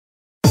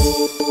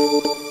My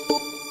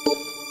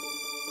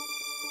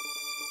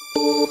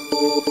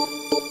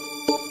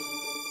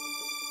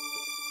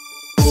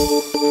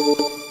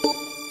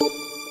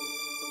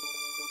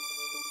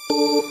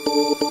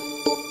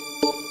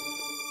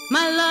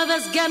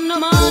lover's got no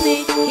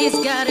money, he's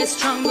got his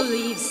strong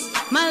beliefs.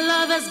 My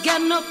lover's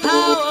got no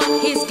power,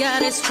 he's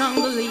got his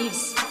strong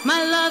beliefs.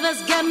 My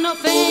lover's got no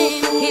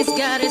fame, he's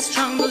got his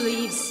strong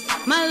beliefs.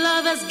 My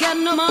lover's got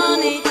no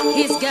money,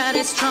 he's got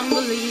his strong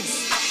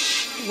beliefs.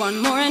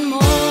 Want more and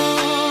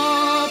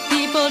more,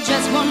 people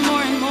just want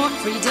more and more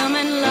freedom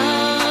and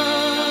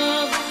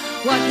love,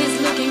 what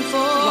he's looking for.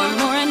 Want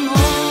more and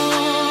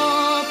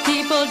more,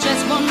 people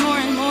just want more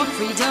and more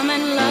freedom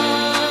and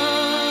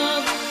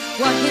love,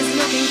 what he's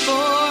looking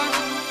for.